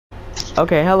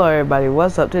Okay, hello everybody,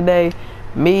 what's up? Today,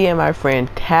 me and my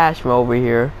friend Tashma over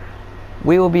here,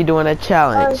 we will be doing a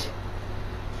challenge.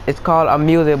 It's called a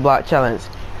music block challenge.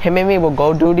 Him and me will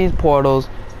go do these portals,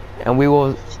 and we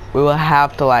will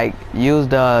have to like use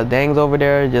the things over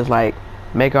there, just like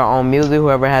make our own music.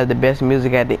 Whoever has the best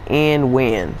music at the end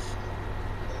wins.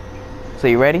 So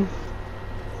you ready?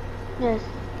 Yes.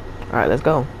 Alright, let's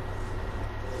go.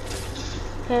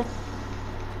 Okay.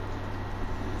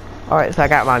 Alright, so I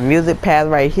got my music pad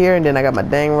right here, and then I got my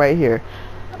thing right here.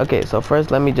 Okay, so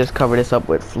first let me just cover this up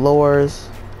with floors.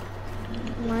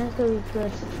 Mine's gonna be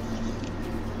good.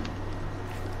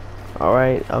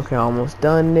 Alright, okay, almost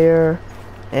done there.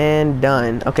 And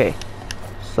done. Okay,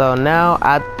 so now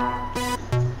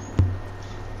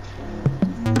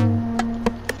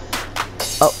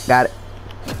oh, got it.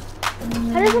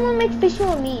 How does someone make fish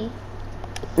with me?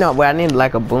 No, but I need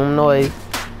like a boom noise.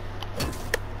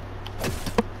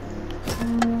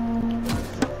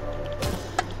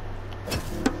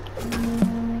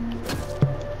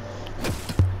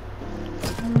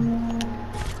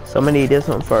 So I'm gonna need this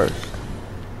one first.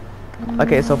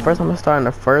 Okay, so first I'm gonna start in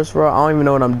the first row. I don't even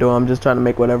know what I'm doing. I'm just trying to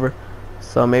make whatever.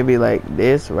 So maybe like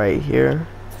this right here.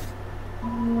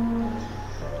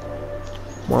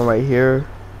 One right here.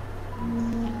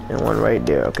 And one right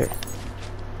there. Okay.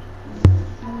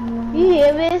 You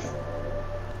hear this?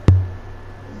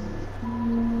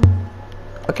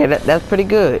 Okay, that's pretty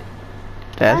good.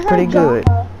 That's pretty good.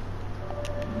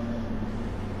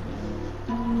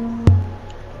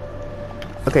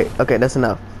 Okay, that's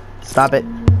enough. Stop it.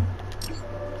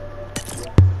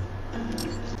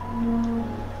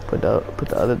 Put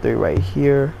the other three right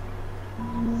here.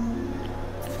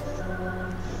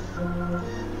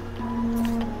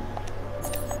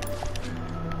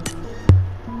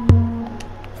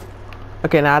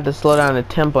 Okay, now I have to slow down the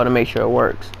tempo to make sure it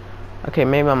works. Okay,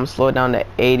 maybe I'm gonna slow it down to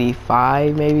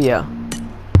 85, maybe, yeah.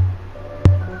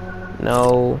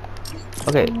 No.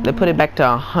 Okay, let's put it back to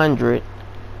 100.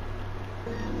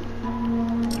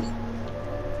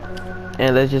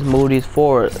 And let's just move these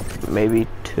forward, maybe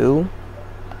 2.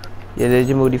 Yeah, let's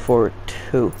just move these forward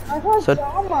 2. So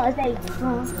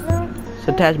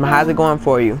Tashma, how's it going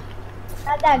for you?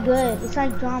 Not that good. It's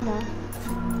like drama.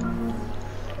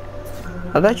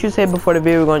 I thought you said before the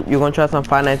video you're gonna try some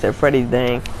Five Nights at Freddy's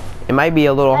thing. It might be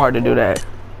a little hard to do that.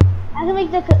 I can make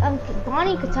the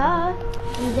Bonnie Kata.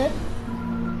 Is it?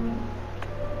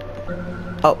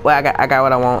 Oh, well, I got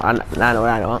what I want. I know what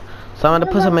I want. So I'm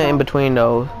gonna put something in between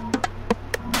those.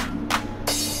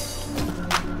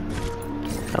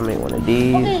 I make one of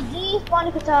these. Okay, these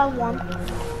Bonnie Kata one.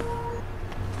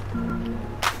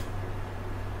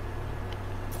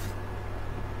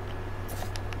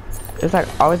 It's like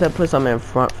I always have to put something in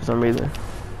front for some reason.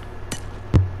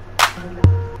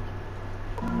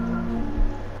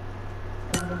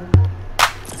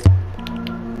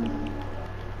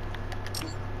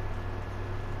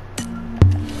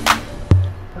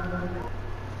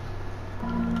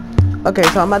 Okay,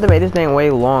 so I'm about to make this thing way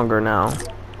longer now.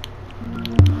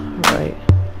 Right.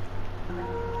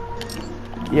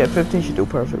 Yeah, 15 should do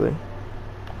perfectly.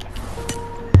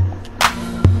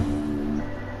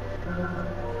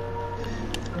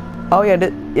 Oh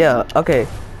yeah, yeah, okay.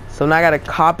 So now I gotta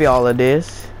copy all of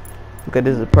this. Okay,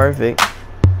 this is perfect.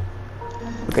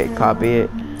 Okay, copy it.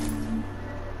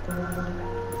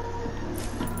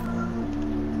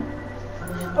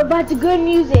 What about the good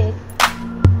music?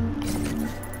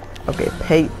 Okay,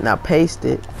 paste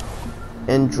it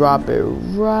and drop it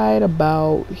right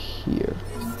about here.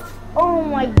 Oh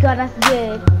my god, that's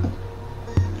good.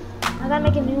 I gotta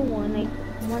make a new one, like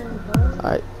one of those.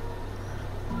 Alright.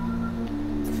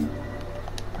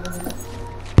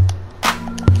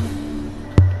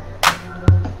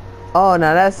 Oh,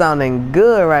 now that's sounding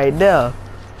good right there.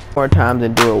 More times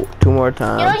and do it 2 more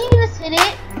times. You know you can just hit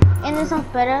it and it sounds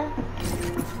better.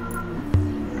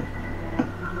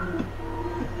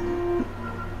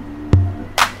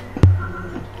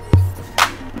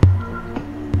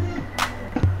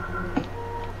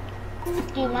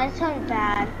 Dude, mine sounds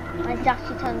bad. Mine's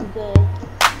actually sounds good.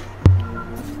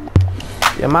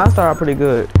 Yeah, mine started out pretty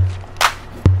good.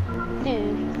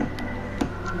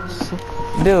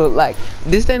 Dude, like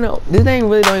this thing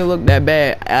really don't even look that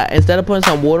bad. Instead of putting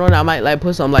some water on it, I might like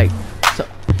put some like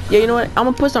yeah, you know what, I'm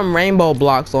gonna put some rainbow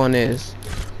blocks on this.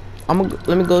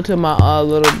 Let me go to my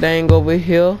little thing over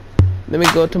here. Let me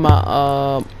go to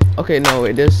my okay, no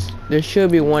wait, there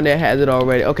should be one that has it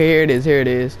already. Okay, here it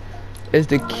is. It's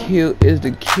the cube.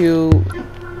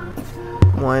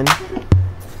 1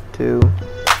 2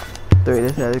 3.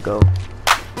 Let's let it go.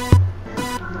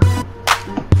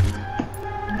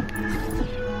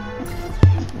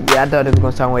 Yeah, I thought it was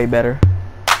gonna sound way better.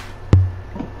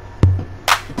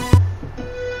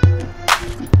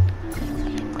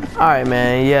 Alright,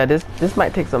 man. Yeah, this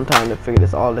might take some time to figure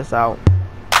all this out.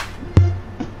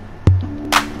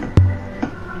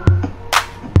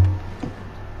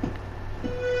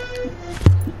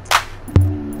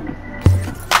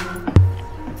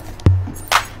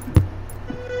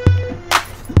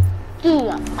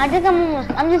 Dude, I think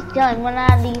I'm just done when I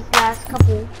have these last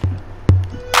couple.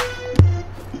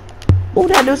 Oh,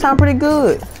 that do sound pretty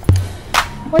good.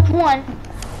 Which one?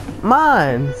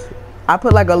 Mine's. I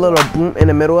put like a little boom in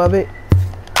the middle of it.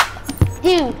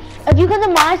 Dude, if you got the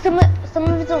mine, some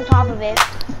of it's on top of it.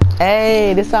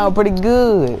 Hey, this sounds pretty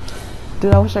good.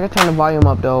 Dude, I wish I could turn the volume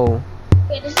up though.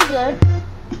 Okay, this is good.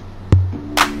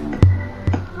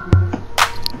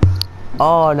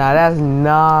 Oh, now that's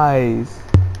nice.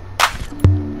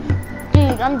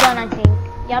 Dude, I'm done, I think.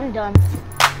 Yeah, I'm done.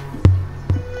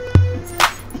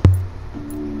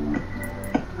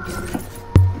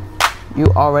 You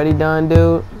already done,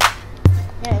 dude?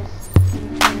 Yes.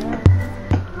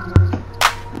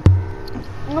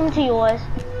 I'm coming to yours.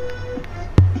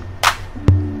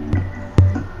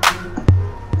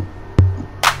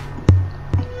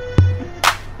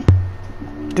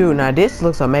 Dude, now this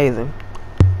looks amazing.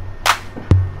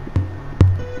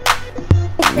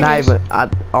 Not even,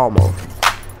 almost.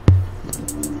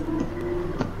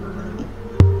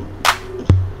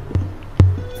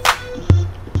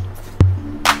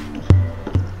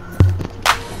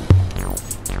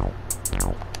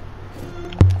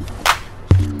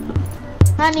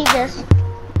 I need this.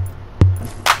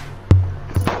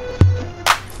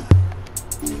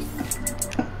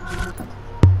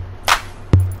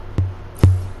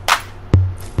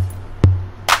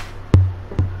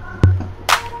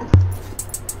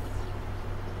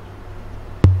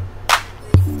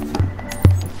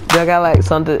 I got like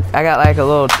something, I got like a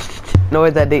little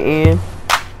noise at the end.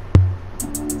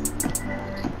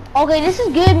 Okay, this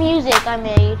is good music I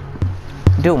made.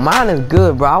 Dude, mine is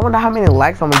good, bro. I wonder how many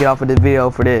likes I'm gonna get off of this video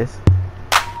for this.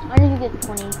 I think you get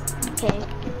 20K.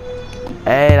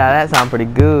 Hey, now that sounds pretty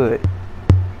good.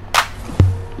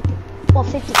 Well,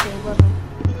 50K, brother.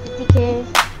 50K.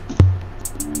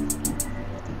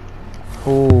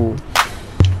 Ooh.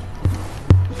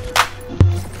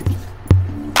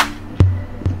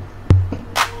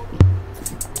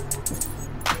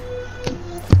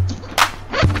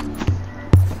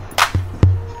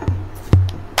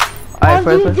 Alright,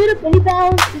 first Do the penny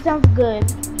bounce. It sounds good.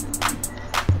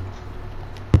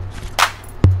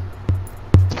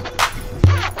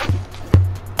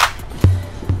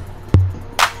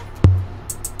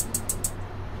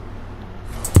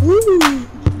 Woo.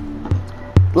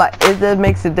 Like it just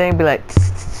makes the thing be like,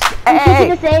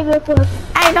 hey, hey,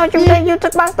 don't you think you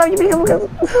took my stuff? You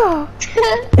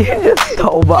just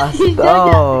stole my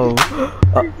stuff.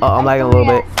 I'm lagging a little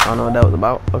bit. I don't know what that was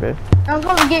about. Okay. I'm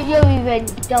gonna get you even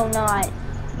don't not.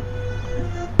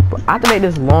 But I have to make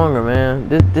this longer, man.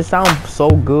 This sounds so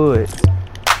good.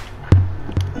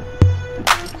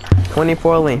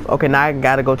 24 length. Okay, now I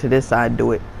gotta go to this side and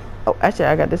do it. Oh, actually,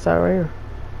 I got this side right here.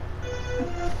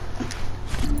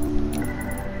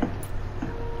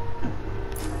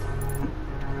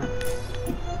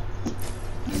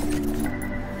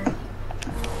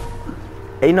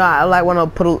 You know, I like wanna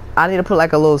put. I need to put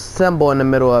like a little symbol in the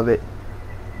middle of it.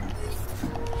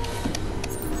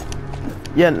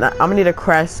 Yeah, I'm gonna need a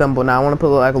crash symbol now. I want to put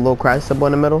like a little crash symbol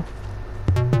in the middle.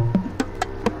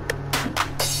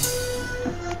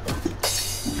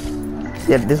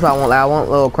 Yeah, this is what I want. Like, I want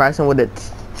a little crash symbol with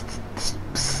it,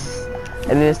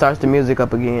 and then it starts the music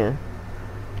up again.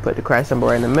 Put the crash symbol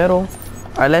right in the middle.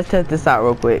 All right, let's test this out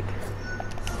real quick.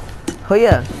 Oh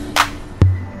yeah.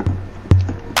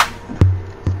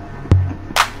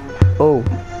 Oh.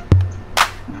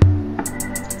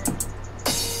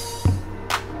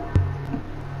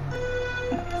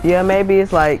 Yeah, maybe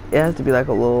it's like it has to be like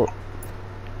a little,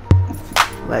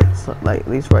 like at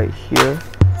least right here,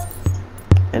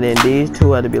 and then these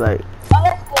two have to be like. Oh,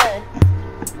 that's good.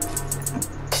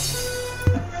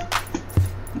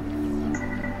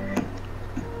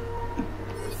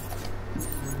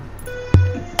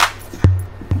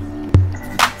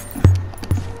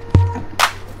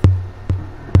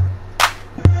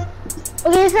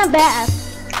 Okay, it's not bad.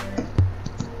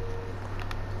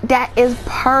 That is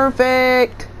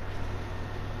perfect.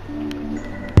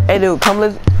 Hey, dude, come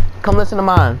listen to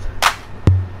mine.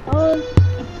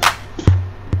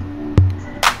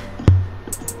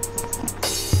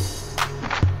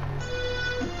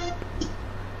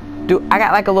 Dude, I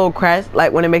got like a little crash,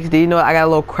 like when it makes D, you know, I got a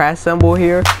little crash symbol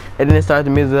here, and then it starts the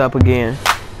music up again.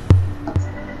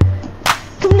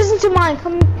 Come listen to mine.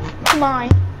 Come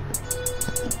mine.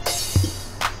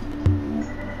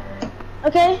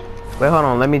 Okay. Wait, hold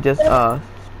on. Let me just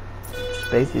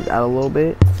space these out a little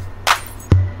bit.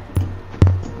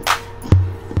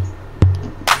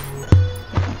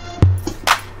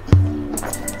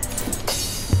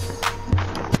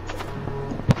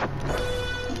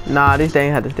 Nah, these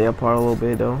things had to stay apart a little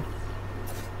bit though.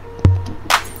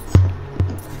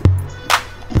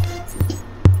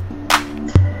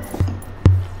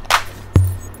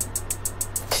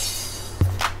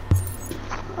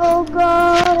 Oh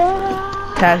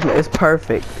God. Attachment is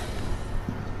perfect.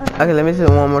 Okay, let me see it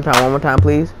one more time,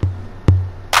 please.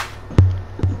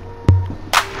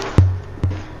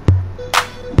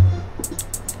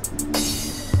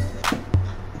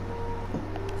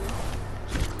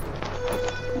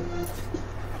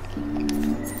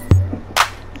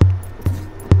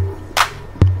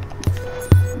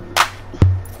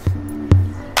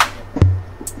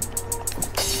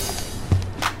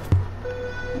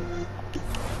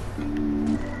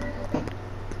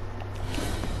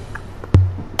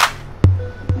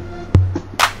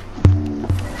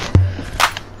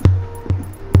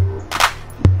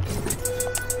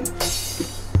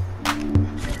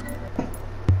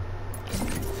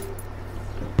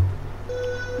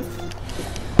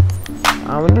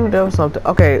 I knew there was something.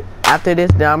 Okay, after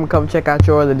this, then I'm gonna come check out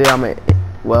yours, and then I'm gonna,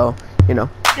 well, you know.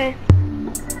 Okay.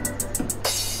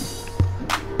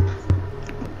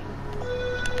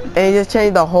 And it just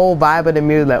changed the whole vibe of the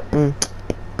music. Like,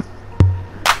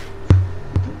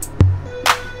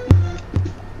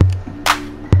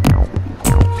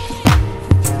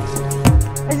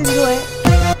 This is good.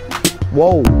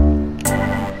 Whoa.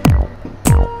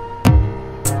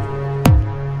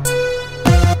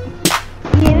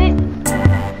 Get it?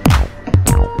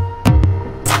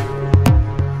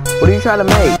 What are you trying to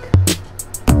make?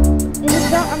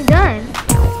 I'm done.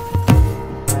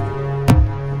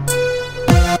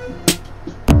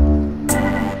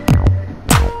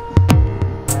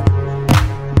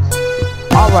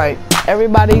 Alright,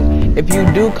 everybody, if you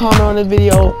do comment on this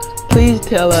video, please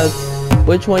tell us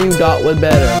which one you thought was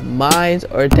better, mines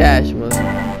or Tashma's.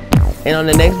 And on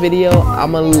the next video,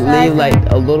 I'm gonna leave like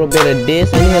a little bit of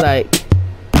this in here, like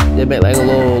they make like a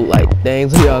little like thing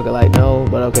so y'all can like know,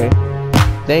 but okay.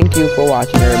 Thank you for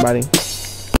watching, everybody. If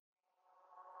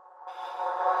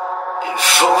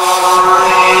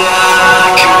only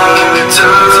I could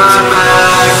turn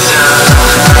back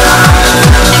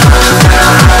time.